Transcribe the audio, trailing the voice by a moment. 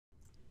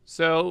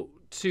So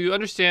to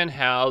understand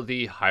how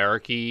the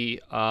hierarchy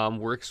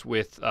works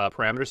with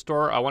parameter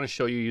store, I want to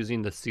show you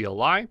using the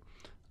CLI.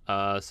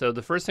 So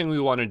the first thing we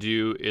want to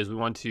do is we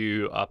want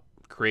to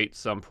create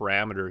some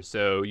parameters.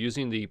 So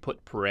using the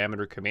put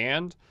parameter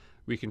command,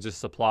 we can just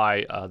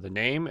supply the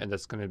name, and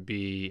that's going to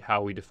be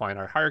how we define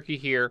our hierarchy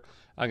here.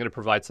 I'm going to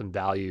provide some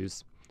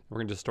values. We're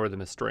going to store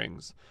them as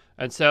strings.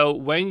 And so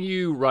when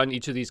you run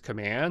each of these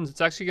commands,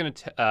 it's actually going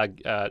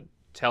to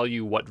tell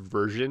you what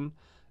version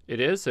it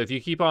is. So if you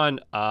keep on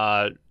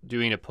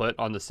doing a put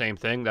on the same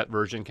thing, that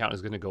version count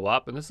is going to go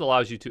up. And this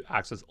allows you to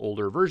access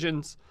older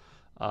versions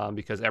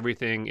because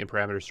everything in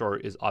parameter store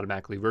is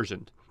automatically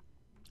versioned.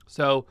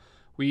 So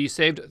we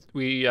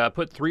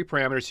put 3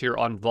 parameters here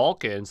on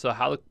Vulkan. So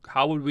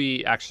how would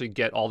we actually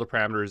get all the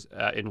parameters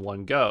in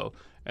one go?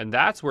 And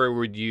that's where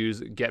we'd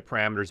use get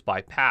parameters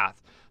by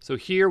path. So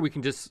here we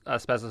can just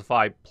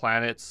specify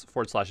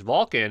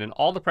planets/Vulkan, and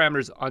all the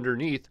parameters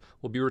underneath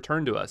will be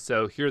returned to us.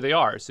 So here they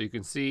are. So you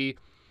can see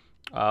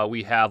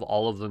we have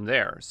all of them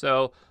there.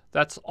 So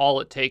that's all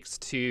it takes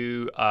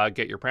to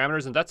get your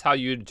parameters, and that's how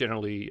you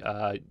generally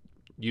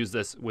use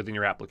this within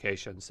your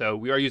application. So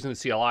we are using the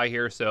CLI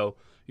here, so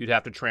you'd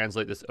have to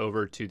translate this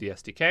over to the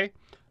SDK,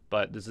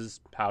 but this is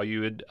how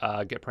you would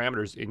get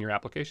parameters in your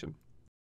application.